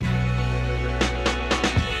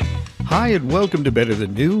Hi, and welcome to Better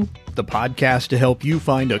Than New, the podcast to help you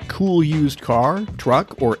find a cool used car,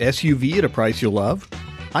 truck, or SUV at a price you'll love.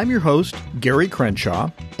 I'm your host, Gary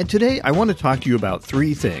Crenshaw, and today I want to talk to you about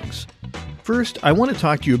three things. First, I want to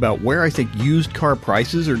talk to you about where I think used car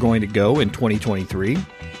prices are going to go in 2023.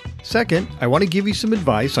 Second, I want to give you some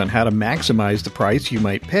advice on how to maximize the price you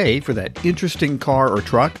might pay for that interesting car or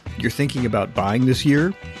truck you're thinking about buying this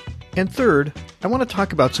year. And third, I want to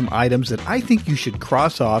talk about some items that I think you should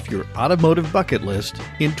cross off your automotive bucket list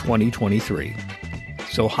in 2023.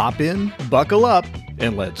 So hop in, buckle up,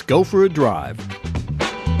 and let's go for a drive.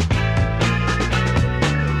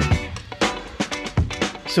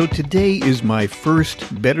 So today is my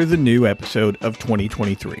first Better Than New episode of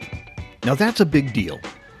 2023. Now that's a big deal.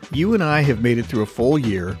 You and I have made it through a full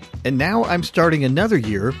year, and now I'm starting another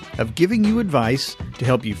year of giving you advice to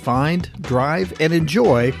help you find, drive, and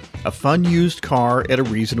enjoy a fun used car at a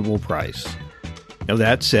reasonable price. Now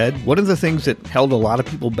that said, one of the things that held a lot of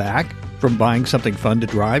people back from buying something fun to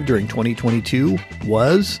drive during 2022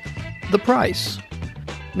 was the price.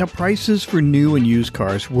 Now prices for new and used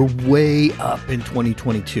cars were way up in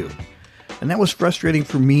 2022, and that was frustrating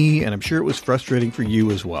for me, and I'm sure it was frustrating for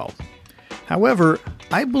you as well. However,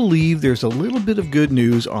 I believe there's a little bit of good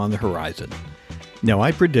news on the horizon. Now,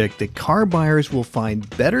 I predict that car buyers will find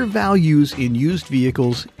better values in used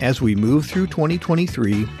vehicles as we move through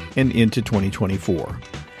 2023 and into 2024.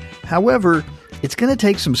 However, it's going to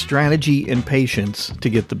take some strategy and patience to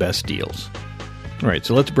get the best deals. All right,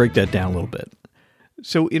 so let's break that down a little bit.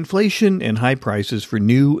 So inflation and high prices for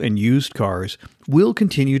new and used cars will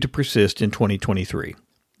continue to persist in 2023.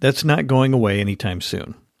 That's not going away anytime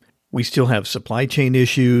soon. We still have supply chain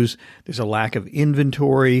issues, there's a lack of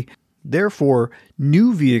inventory. Therefore,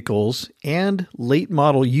 new vehicles and late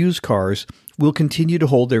model used cars will continue to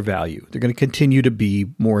hold their value. They're going to continue to be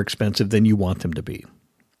more expensive than you want them to be.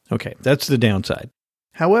 Okay, that's the downside.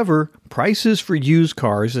 However, prices for used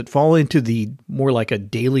cars that fall into the more like a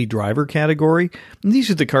daily driver category, and these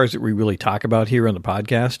are the cars that we really talk about here on the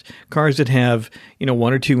podcast, cars that have,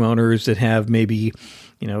 one or two owners that have maybe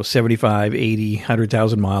 75, 80,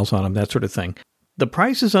 100,000 miles on them, that sort of thing. The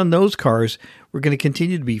prices on those cars were going to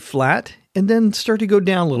continue to be flat and then start to go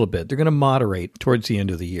down a little bit. They're going to moderate towards the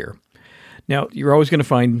end of the year. Now, you're always going to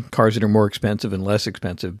find cars that are more expensive and less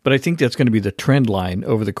expensive, but I think that's going to be the trend line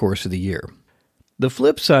over the course of the year. The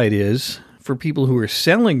flip side is, for people who are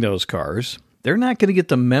selling those cars, they're not going to get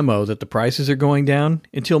the memo that the prices are going down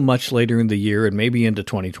until much later in the year and maybe into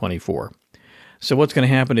 2024. So what's going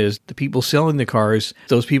to happen is the people selling the cars,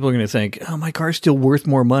 those people are going to think, oh, my car's still worth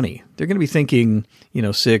more money. They're going to be thinking,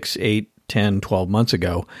 6, 8, 10, 12 months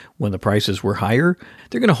ago when the prices were higher.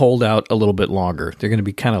 They're going to hold out a little bit longer. They're going to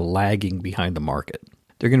be kind of lagging behind the market.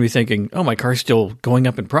 They're going to be thinking, oh, my car's still going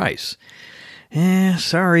up in price.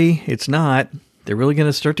 Sorry, it's not. They're really going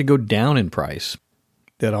to start to go down in price.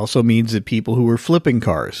 That also means that people who are flipping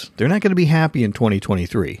cars, they're not going to be happy in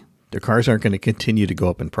 2023. Their cars aren't going to continue to go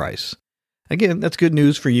up in price. Again, that's good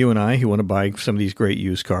news for you and I who want to buy some of these great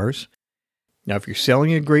used cars. Now, if you're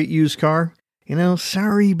selling a great used car,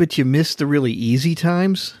 sorry, but you missed the really easy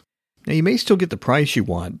times. Now, you may still get the price you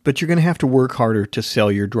want, but you're going to have to work harder to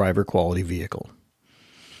sell your driver quality vehicle.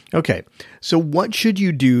 Okay, so what should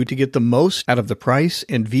you do to get the most out of the price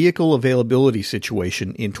and vehicle availability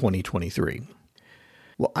situation in 2023?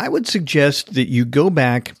 Well, I would suggest that you go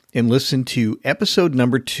back and listen to episode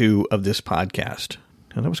number 2 of this podcast.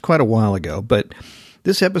 Now, that was quite a while ago, but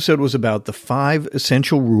this episode was about the 5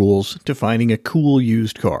 essential rules to finding a cool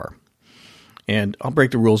used car. And I'll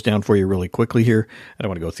break the rules down for you really quickly here. I don't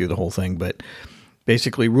want to go through the whole thing, but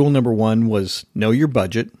basically rule number 1 was know your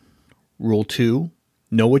budget. Rule 2,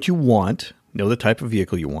 know what you want, know the type of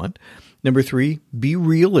vehicle you want. Number 3, be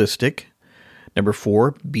realistic. Number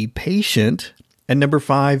 4, be patient. And number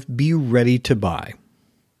 5, be ready to buy.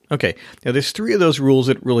 Okay, now there's 3 of those rules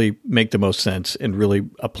that really make the most sense and really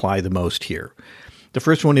apply the most here. The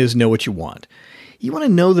first one is know what you want. You want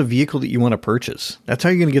to know the vehicle that you want to purchase. That's how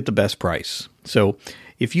you're going to get the best price. So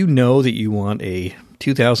if you know that you want a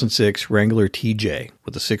 2006 Wrangler TJ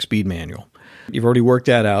with a 6-speed manual, you've already worked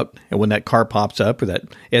that out, and when that car pops up or that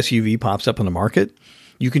SUV pops up on the market,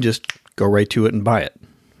 you can just go right to it and buy it.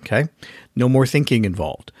 Okay? No more thinking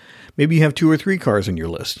involved. Maybe you have 2 or 3 cars on your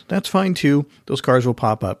list. That's fine too. Those cars will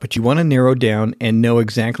pop up, but you want to narrow down and know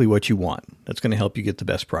exactly what you want. That's going to help you get the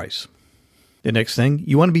best price. The next thing,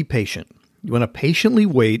 you want to be patient. You want to patiently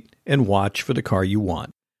wait and watch for the car you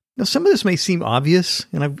want. Now, some of this may seem obvious,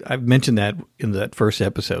 and I've mentioned that in that first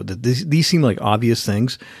episode, that these seem like obvious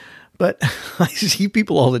things, but I see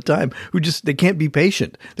people all the time who they can't be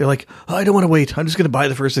patient. They're like, oh, I don't want to wait. I'm just going to buy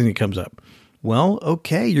the first thing that comes up. Well,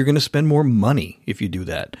 okay, you're going to spend more money if you do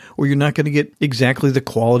that, or you're not going to get exactly the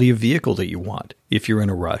quality of vehicle that you want if you're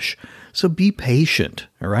in a rush. So be patient,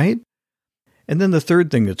 all right? And then the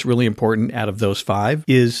third thing that's really important out of those 5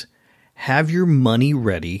 is have your money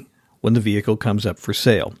ready when the vehicle comes up for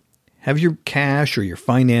sale. Have your cash or your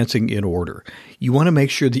financing in order. You want to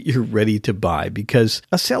make sure that you're ready to buy because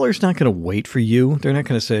a seller's not going to wait for you. They're not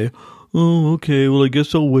going to say, oh, okay, well, I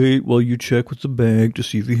guess I'll wait while you check with the bank to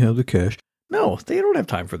see if you have the cash. No, they don't have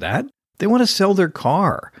time for that. They want to sell their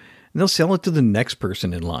car, and they'll sell it to the next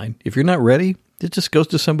person in line. If you're not ready, it just goes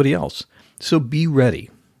to somebody else. So be ready,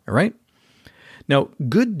 all right? Now,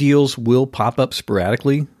 good deals will pop up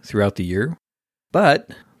sporadically throughout the year, but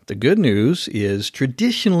the good news is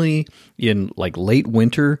traditionally in like late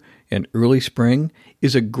winter and early spring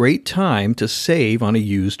is a great time to save on a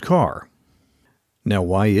used car. Now,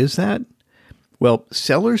 why is that? Well,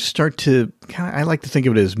 sellers start to, I like to think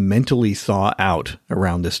of it as mentally thaw out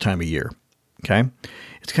around this time of year, okay?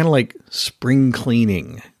 It's kind of like spring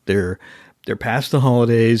cleaning. They're past the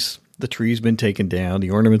holidays, the tree's been taken down, the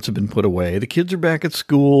ornaments have been put away, the kids are back at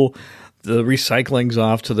school, the recycling's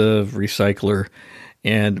off to the recycler,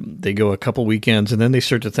 and they go a couple weekends, and then they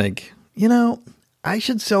start to think, I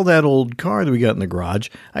should sell that old car that we got in the garage.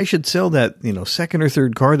 I should sell that, second or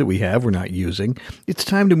third car that we have we're not using. It's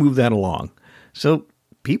time to move that along. So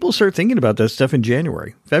people start thinking about that stuff in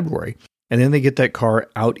January, February, and then they get that car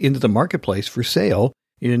out into the marketplace for sale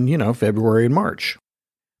in, February and March.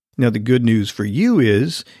 Now, the good news for you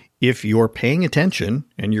is if you're paying attention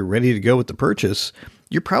and you're ready to go with the purchase,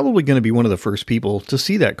 you're probably going to be one of the first people to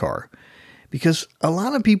see that car because a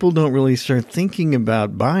lot of people don't really start thinking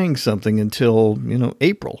about buying something until,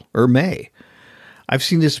 April or May. I've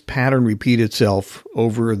seen this pattern repeat itself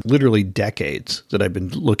over literally decades that I've been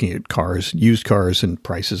looking at cars, used cars, and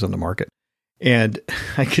prices on the market. And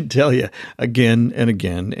I can tell you again and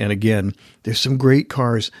again and again, there's some great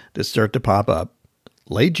cars that start to pop up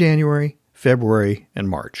late January, February, and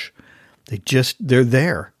March. They're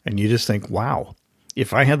there. And you just think, wow,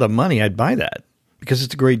 if I had the money, I'd buy that because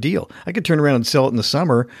it's a great deal. I could turn around and sell it in the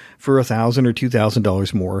summer for $1,000 or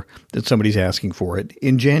 $2,000 more than somebody's asking for it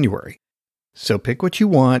in January. So pick what you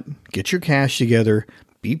want, get your cash together,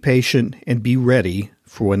 be patient, and be ready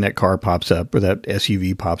for when that car pops up or that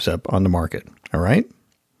SUV pops up on the market. All right?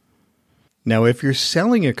 Now, if you're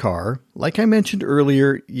selling a car, like I mentioned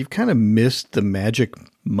earlier, you've kind of missed the magic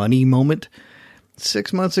money moment.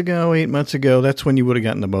 6 months ago, 8 months ago, that's when you would have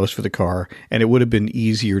gotten the most for the car, and it would have been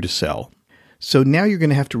easier to sell. So now you're going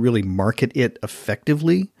to have to really market it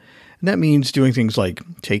effectively. And that means doing things like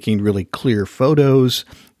taking really clear photos,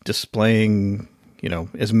 displaying,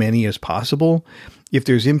 as many as possible. If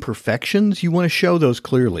there's imperfections, you want to show those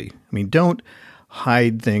clearly. I mean, don't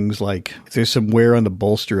hide things like if there's some wear on the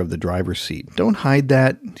bolster of the driver's seat. Don't hide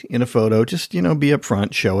that in a photo. Just, be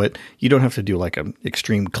upfront, show it. You don't have to do like an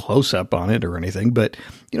extreme close-up on it or anything, but,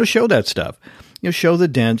 show that stuff. Show the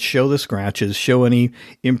dents, show the scratches, show any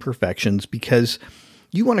imperfections because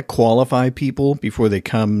you want to qualify people before they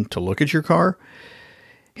come to look at your car.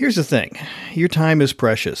 Here's the thing. Your time is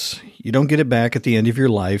precious. You don't get it back at the end of your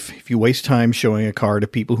life. If you waste time showing a car to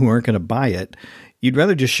people who aren't going to buy it, you'd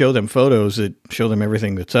rather just show them photos that show them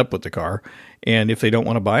everything that's up with the car. And if they don't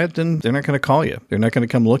want to buy it, then they're not going to call you. They're not going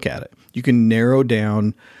to come look at it. You can narrow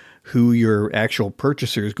down who your actual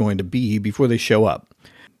purchaser is going to be before they show up.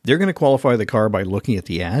 They're going to qualify the car by looking at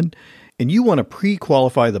the ad. And you want to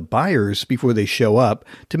pre-qualify the buyers before they show up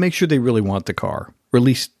to make sure they really want the car. Or at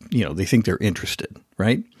least, they think they're interested,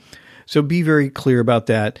 right? So be very clear about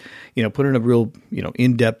that. Put in a real,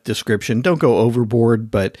 in-depth description. Don't go overboard,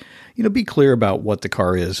 but, be clear about what the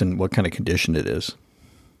car is and what kind of condition it is.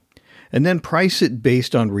 And then price it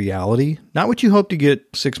based on reality, not what you hoped to get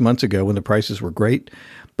 6 months ago when the prices were great,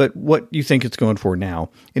 but what you think it's going for now.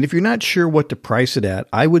 And if you're not sure what to price it at,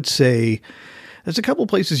 I would say there's a couple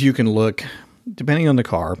places you can look, depending on the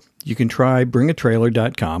car. You can try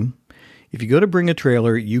bringatrailer.com. If you go to Bring a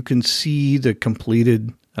Trailer, you can see the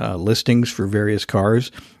completed listings for various cars.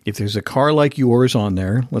 If there's a car like yours on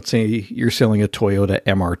there, let's say you're selling a Toyota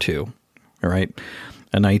MR2, all right,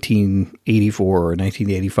 a 1984 or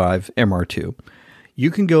 1985 MR2, you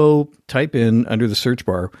can go type in under the search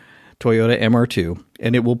bar Toyota MR2,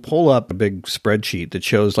 and it will pull up a big spreadsheet that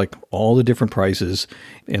shows like all the different prices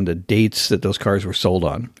and the dates that those cars were sold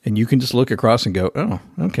on. And you can just look across and go, oh,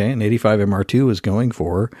 okay, an 85 MR2 is going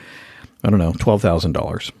for,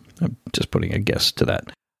 $12,000. I'm just putting a guess to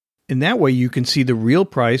that. And that way you can see the real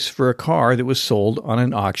price for a car that was sold on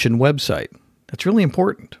an auction website. That's really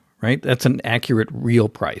important, right? That's an accurate real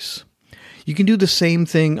price. You can do the same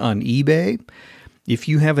thing on eBay. If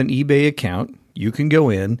you have an eBay account, you can go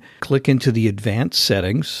in, click into the advanced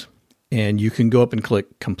settings, and you can go up and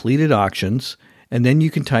click completed auctions, and then you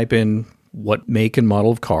can type in what make and model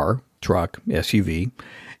of car, truck, SUV,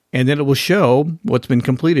 and then it will show what's been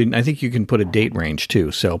completed. And I think you can put a date range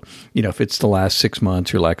too. So, if it's the last 6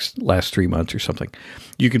 months or last 3 months or something,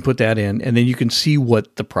 you can put that in, and then you can see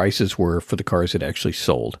what the prices were for the cars that actually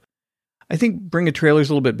sold. I think Bring a Trailer is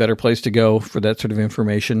a little bit better place to go for that sort of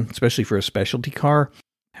information, especially for a specialty car.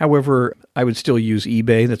 However, I would still use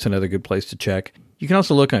eBay. That's another good place to check. You can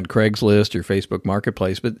also look on Craigslist or Facebook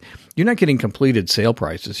Marketplace, but you're not getting completed sale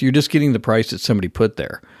prices. You're just getting the price that somebody put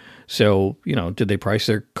there. So, did they price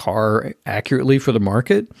their car accurately for the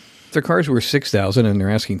market? If their cars were $6,000 and they're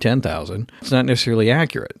asking $10,000, it's not necessarily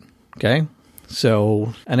accurate, okay?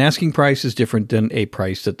 So an asking price is different than a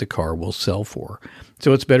price that the car will sell for.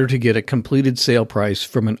 So it's better to get a completed sale price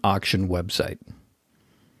from an auction website.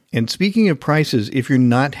 And speaking of prices, if you're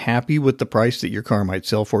not happy with the price that your car might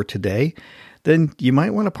sell for today, then you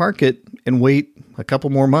might want to park it and wait a couple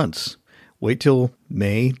more months. Wait till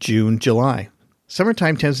May, June, July.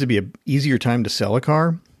 Summertime tends to be an easier time to sell a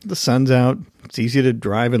car. The sun's out. It's easy to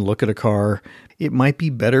drive and look at a car. It might be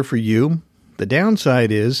better for you. The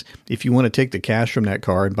downside is if you want to take the cash from that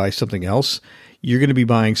car and buy something else, you're going to be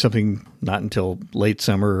buying something not until late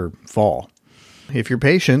summer or fall. If you're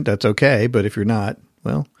patient, that's okay. But if you're not,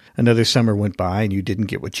 well, another summer went by and you didn't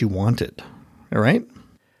get what you wanted. All right?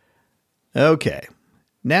 Okay.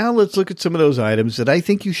 Now let's look at some of those items that I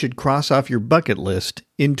think you should cross off your bucket list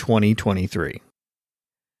in 2023.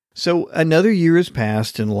 So another year has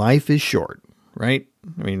passed and life is short, right?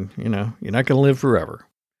 I mean, you're not going to live forever.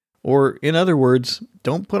 Or in other words,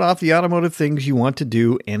 don't put off the automotive things you want to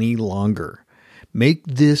do any longer. Make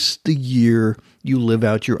this the year you live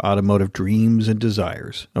out your automotive dreams and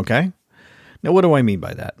desires, okay? Now, what do I mean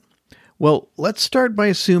by that? Well, let's start by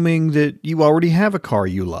assuming that you already have a car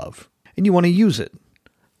you love and you want to use it.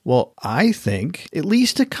 Well, I think at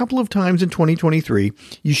least a couple of times in 2023,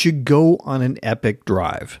 you should go on an epic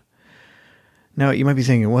drive. Now, you might be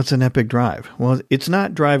thinking, what's an epic drive? Well, it's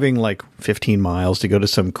not driving like 15 miles to go to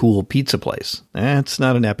some cool pizza place. That's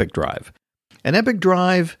not an epic drive. An epic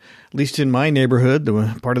drive, at least in my neighborhood,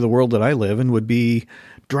 the part of the world that I live in, would be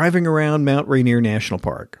driving around Mount Rainier National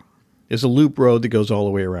Park. There's a loop road that goes all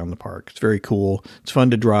the way around the park. It's very cool. It's fun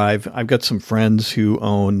to drive. I've got some friends who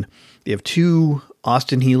they have two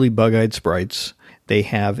Austin Healey bug-eyed Sprites. They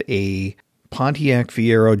have a Pontiac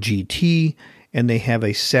Fiero GT, and they have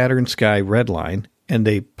a Saturn Sky Redline. And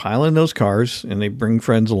they pile in those cars, and they bring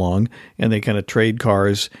friends along, and they kind of trade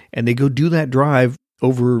cars, and they go do that drive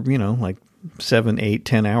over, like 7, 8,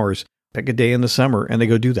 10 hours. Pick a day in the summer, and they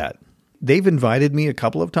go do that. They've invited me a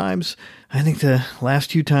couple of times. I think the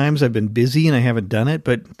last 2 times I've been busy and I haven't done it,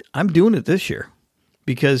 but I'm doing it this year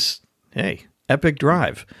because, hey, epic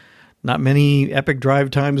drive. Not many epic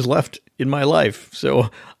drive times left in my life, so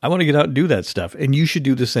I want to get out and do that stuff, and you should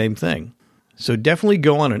do the same thing. So definitely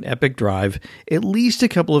go on an epic drive at least a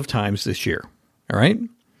couple of times this year, all right?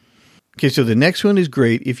 Okay, so the next one is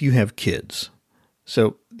great if you have kids.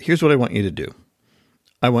 So here's what I want you to do.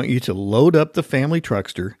 I want you to load up the family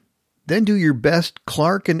truckster, then do your best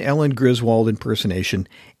Clark and Ellen Griswold impersonation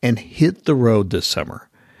and hit the road this summer.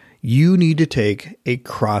 You need to take a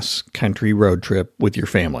cross-country road trip with your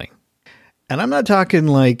family. And I'm not talking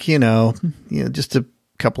like, just a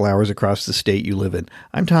couple hours across the state you live in.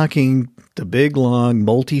 I'm talking the big, long,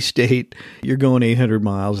 multi-state. You're going 800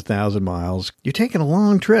 miles, 1,000 miles. You're taking a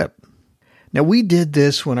long trip. Now, we did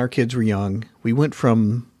this when our kids were young. We went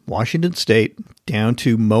from Washington State down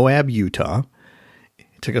to Moab, Utah.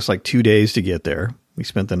 It took us like 2 days to get there. We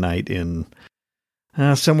spent the night in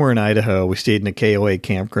somewhere in Idaho. We stayed in a KOA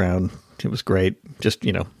campground. It was great. Just,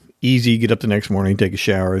 easy. Get up the next morning, take a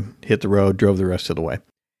shower, hit the road, drove the rest of the way.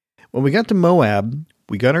 When we got to Moab,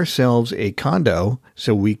 we got ourselves a condo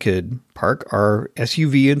so we could park our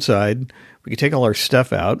SUV inside. We could take all our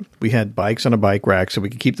stuff out. We had bikes on a bike rack so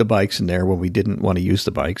we could keep the bikes in there when we didn't want to use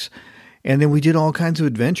the bikes. And then we did all kinds of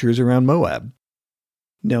adventures around Moab.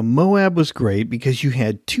 Now, Moab was great because you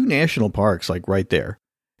had 2 national parks like right there.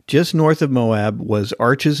 Just north of Moab was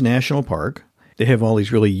Arches National Park. They have all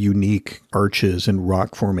these really unique arches and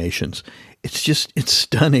rock formations. It's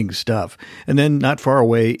stunning stuff. And then not far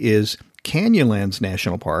away is Canyonlands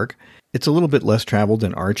National Park. It's a little bit less traveled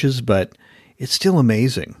than Arches, but it's still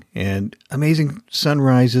amazing. And amazing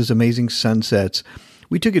sunrises, amazing sunsets.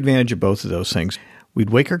 We took advantage of both of those things. We'd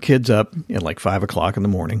wake our kids up at like 5 o'clock in the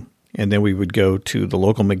morning, and then we would go to the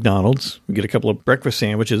local McDonald's. We'd get a couple of breakfast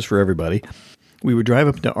sandwiches for everybody. We would drive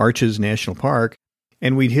up to Arches National Park,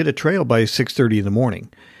 and we'd hit a trail by 6:30 in the morning.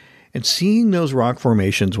 And seeing those rock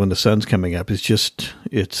formations when the sun's coming up is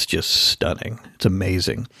it's just stunning. It's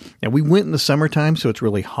amazing. Now, we went in the summertime, so it's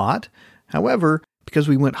really hot. However, because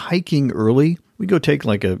we went hiking early, we go take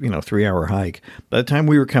like a 3-hour hike. By the time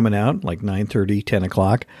we were coming out, like 9:30, 10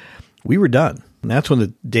 o'clock, we were done. And that's when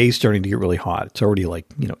the day's starting to get really hot. It's already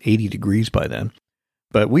 80 degrees by then.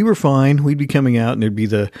 But we were fine. We'd be coming out and there'd be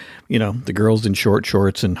the girls in short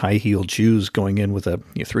shorts and high-heeled shoes going in with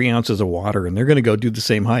 3 ounces of water, and they're going to go do the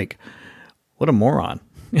same hike. What a moron.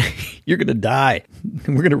 You're going to die.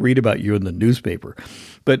 We're going to read about you in the newspaper.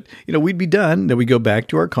 But, we'd be done. Then we'd go back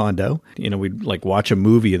to our condo. We'd watch a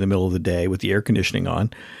movie in the middle of the day with the air conditioning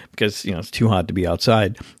on because, it's too hot to be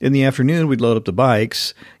outside. In the afternoon, we'd load up the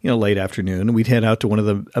bikes, late afternoon, and we'd head out to one of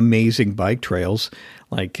the amazing bike trails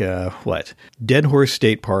Dead Horse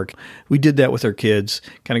State Park. We did that with our kids.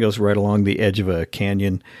 Kind of goes right along the edge of a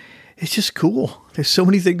canyon. It's just cool. There's so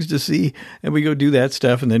many things to see. And we go do that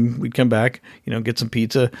stuff, and then we'd come back, get some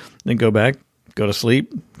pizza, then go back, go to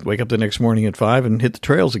sleep, wake up the next morning at 5 and hit the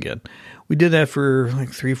trails again. We did that for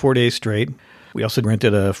 3-4 days straight. We also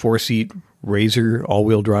rented a 4-seat Razor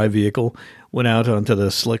all-wheel drive vehicle, went out onto the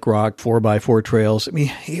Slick Rock 4x4 trails. I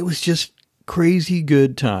mean, it was just crazy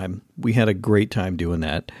good time. We had a great time doing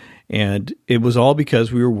that. And it was all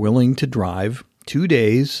because we were willing to drive 2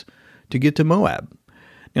 days to get to Moab.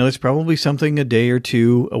 Now, there's probably something a day or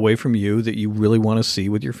two away from you that you really want to see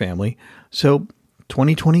with your family. So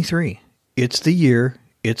 2023, it's the year,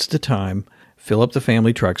 it's the time. Fill up the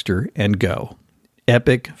family truckster and go.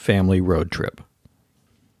 Epic family road trip.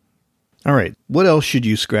 All right, what else should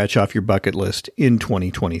you scratch off your bucket list in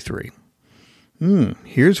 2023?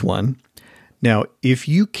 Here's one. Now, if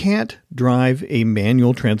you can't drive a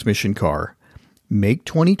manual transmission car, make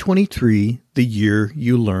 2023 the year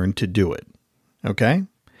you learn to do it. Okay?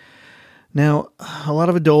 Now, a lot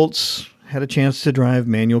of adults had a chance to drive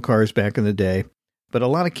manual cars back in the day, but a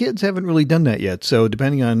lot of kids haven't really done that yet. So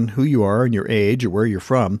depending on who you are and your age or where you're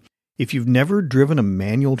from, if you've never driven a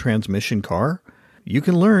manual transmission car, you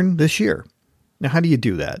can learn this year. Now, how do you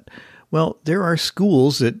do that? Well, there are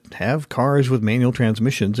schools that have cars with manual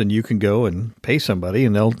transmissions, and you can go and pay somebody,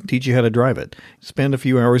 and they'll teach you how to drive it. Spend a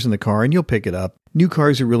few hours in the car, and you'll pick it up. New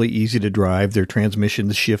cars are really easy to drive. Their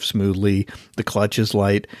transmissions shift smoothly. The clutch is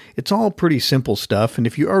light. It's all pretty simple stuff, and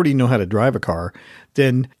if you already know how to drive a car,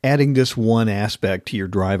 then adding this one aspect to your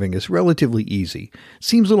driving is relatively easy.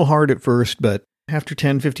 Seems a little hard at first, but after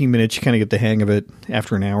 10, 15 minutes, you kind of get the hang of it.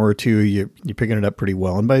 After an hour or two, you're picking it up pretty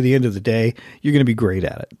well. And by the end of the day, you're going to be great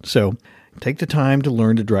at it. So take the time to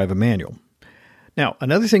learn to drive a manual. Now,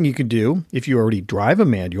 another thing you can do if you already drive a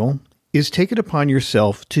manual is take it upon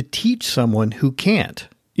yourself to teach someone who can't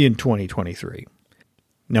in 2023.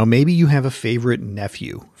 Now, maybe you have a favorite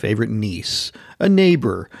nephew, favorite niece, a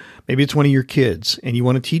neighbor. Maybe it's one of your kids, and you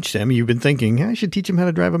want to teach them. You've been thinking, I should teach them how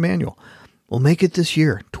to drive a manual. Well, make it this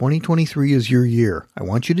year. 2023 is your year. I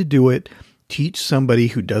want you to do it. Teach somebody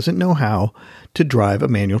who doesn't know how to drive a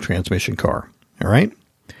manual transmission car. All right?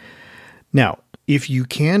 Now, if you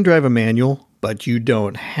can drive a manual, but you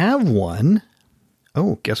don't have one,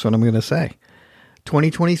 guess what I'm going to say?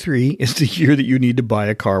 2023 is the year that you need to buy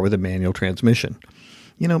a car with a manual transmission.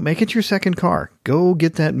 Make it your second car. Go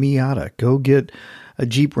get that Miata. Go get a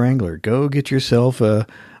Jeep Wrangler. Go get yourself a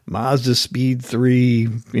Mazda Speed 3,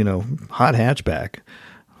 hot hatchback,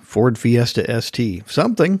 Ford Fiesta ST,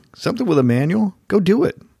 something with a manual, go do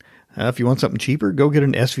it. If you want something cheaper, go get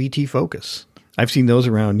an SVT Focus. I've seen those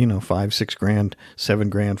around, $5, $6,000,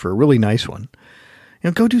 $7,000 for a really nice one.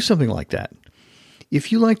 Go do something like that.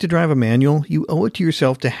 If you like to drive a manual, you owe it to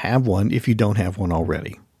yourself to have one if you don't have one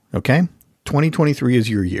already. Okay? 2023 is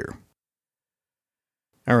your year.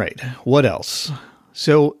 All right, what else?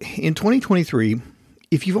 So in 2023,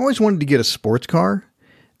 if you've always wanted to get a sports car,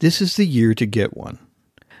 this is the year to get one.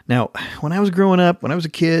 Now, when I was growing up, when I was a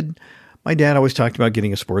kid, my dad always talked about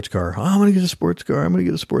getting a sports car. I'm going to get a sports car. I'm going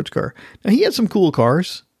to get a sports car. Now, he had some cool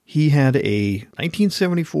cars. He had a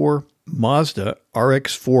 1974 Mazda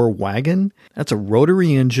RX-4 wagon. That's a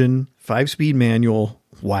rotary engine, 5-speed manual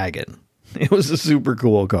wagon. It was a super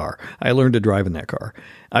cool car. I learned to drive in that car.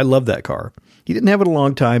 I love that car. He didn't have it a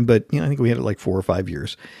long time, but I think we had it like 4 or 5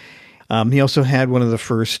 years. He also had one of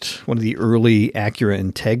the early Acura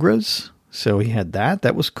Integras. So he had that.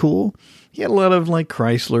 That was cool. He had a lot of like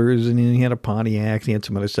Chryslers, and he had a Pontiac. He had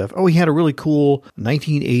some other stuff. Oh, he had a really cool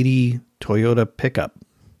 1980 Toyota pickup,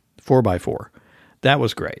 4x4. That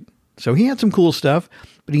was great. So he had some cool stuff,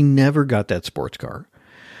 but he never got that sports car.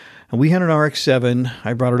 And we had an RX-7.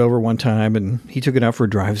 I brought it over one time, and he took it out for a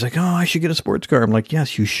drive. He's like, I should get a sports car. I'm like,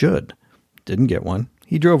 yes, you should. Didn't get one.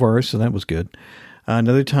 He drove ours, so that was good.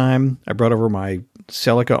 Another time, I brought over my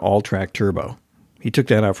Celica All-Track Turbo. He took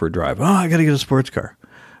that out for a drive. Oh, I got to get a sports car.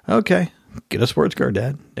 Okay, get a sports car,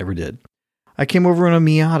 Dad. Never did. I came over in a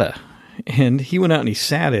Miata, and he went out and he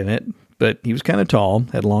sat in it, but he was kind of tall,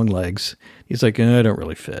 had long legs. He's like, I don't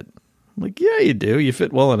really fit. I'm like, yeah, you do. You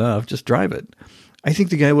fit well enough. Just drive it. I think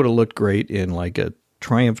the guy would have looked great in like a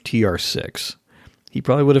Triumph TR6. He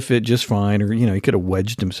probably would have fit just fine, or, he could have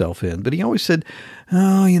wedged himself in. But he always said,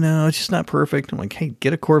 oh, it's just not perfect. I'm like, hey,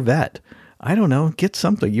 get a Corvette. I don't know, get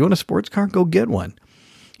something. You want a sports car? Go get one.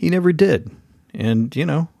 He never did. And,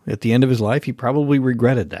 at the end of his life, he probably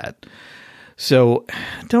regretted that. So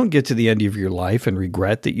don't get to the end of your life and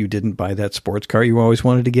regret that you didn't buy that sports car you always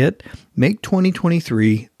wanted to get. Make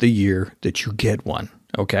 2023 the year that you get one,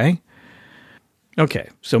 okay? Okay,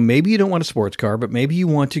 so maybe you don't want a sports car, but maybe you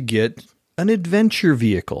want to get an adventure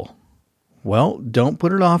vehicle. Well, don't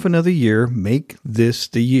put it off another year. Make this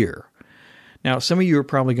the year. Now, some of you are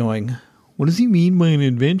probably going, what does he mean by an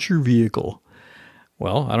adventure vehicle?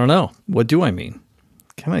 Well, I don't know. What do I mean?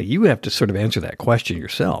 You have to sort of answer that question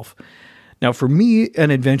yourself. Now, for me, an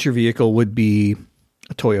adventure vehicle would be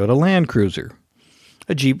a Toyota Land Cruiser,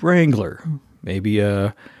 a Jeep Wrangler, maybe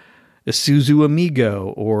a Isuzu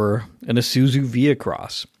Amigo or an Isuzu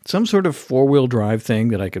Via-Cross, some sort of four-wheel drive thing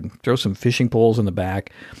that I could throw some fishing poles in the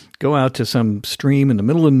back, go out to some stream in the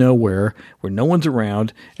middle of nowhere where no one's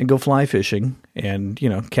around and go fly fishing and,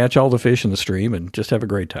 catch all the fish in the stream and just have a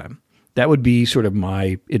great time. That would be sort of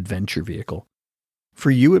my adventure vehicle. For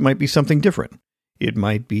you, it might be something different. It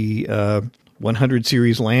might be a 100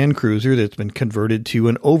 Series Land Cruiser that's been converted to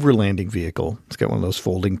an overlanding vehicle. It's got one of those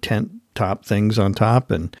folding tent top things on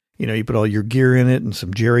top, and you put all your gear in it and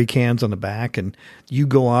some jerry cans on the back, and you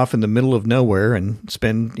go off in the middle of nowhere and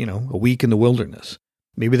spend, a week in the wilderness.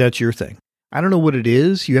 Maybe that's your thing. I don't know what it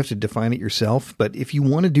is. You have to define it yourself. But if you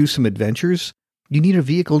want to do some adventures, you need a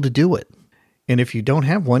vehicle to do it. And if you don't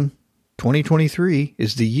have one, 2023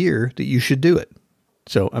 is the year that you should do it.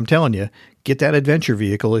 So I'm telling you, get that adventure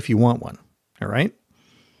vehicle if you want one. All right?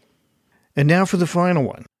 And now for the final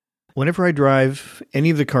one. Whenever I drive any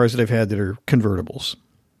of the cars that I've had that are convertibles,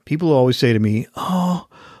 people always say to me, oh,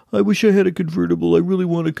 I wish I had a convertible. I really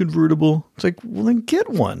want a convertible. It's like, well, then get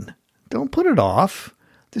one. Don't put it off.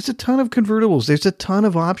 There's a ton of convertibles. There's a ton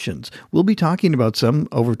of options. We'll be talking about some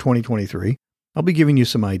over 2023. I'll be giving you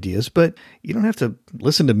some ideas, but you don't have to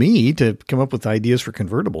listen to me to come up with ideas for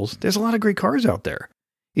convertibles. There's a lot of great cars out there.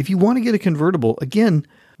 If you want to get a convertible, again,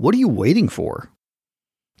 what are you waiting for?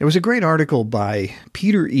 There was a great article by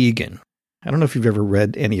Peter Egan. I don't know if you've ever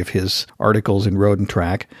read any of his articles in Road and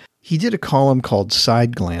Track. He did a column called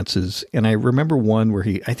Side Glances, and I remember one where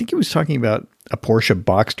I think he was talking about a Porsche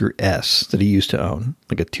Boxster S that he used to own,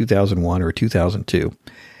 like a 2001 or a 2002.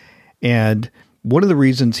 And one of the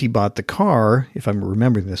reasons he bought the car, if I'm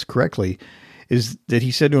remembering this correctly, is that he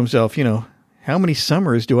said to himself, how many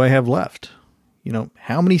summers do I have left?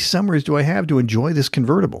 How many summers do I have to enjoy this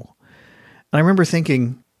convertible? And I remember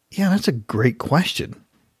thinking, yeah, that's a great question.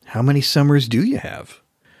 How many summers do you have?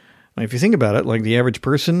 Now, if you think about it, like the average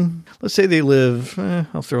person, let's say they live,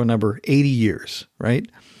 I'll throw a number, 80 years, right?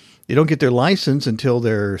 They don't get their license until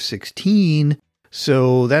they're 16,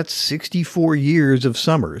 so that's 64 years of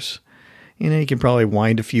summers. You can probably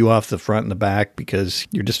wind a few off the front and the back because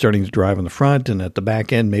you're just starting to drive on the front, and at the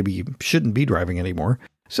back end, maybe you shouldn't be driving anymore.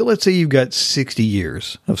 So let's say you've got 60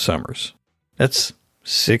 years of summers. That's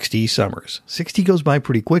 60 summers. 60 goes by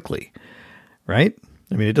pretty quickly, right?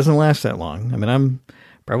 It doesn't last that long. I'm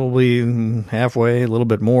probably halfway, a little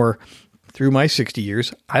bit more through my 60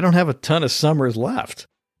 years. I don't have a ton of summers left.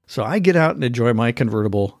 So I get out and enjoy my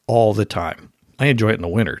convertible all the time. I enjoy it in the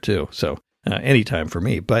winter too. So anytime for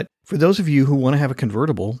me. But for those of you who want to have a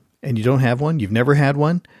convertible and you don't have one, you've never had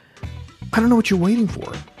one, I don't know what you're waiting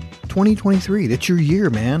for. 2023, that's your year,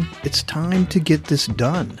 man. It's time to get this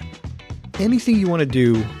done. Anything you want to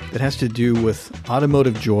do that has to do with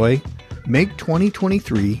automotive joy, make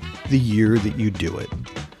 2023 the year that you do it.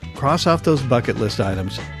 Cross off those bucket list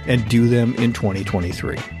items and do them in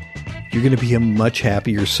 2023. You're going to be a much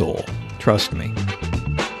happier soul. Trust me.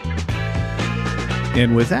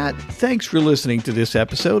 And with that, thanks for listening to this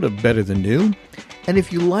episode of Better Than New. And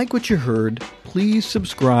if you like what you heard, please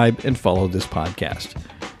subscribe and follow this podcast.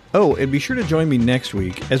 Oh, and be sure to join me next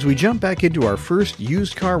week as we jump back into our first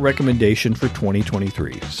used car recommendation for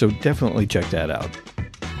 2023. So definitely check that out.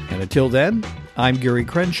 And until then, I'm Gary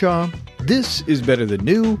Crenshaw. This is Better Than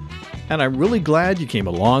New, and I'm really glad you came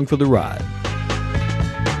along for the ride.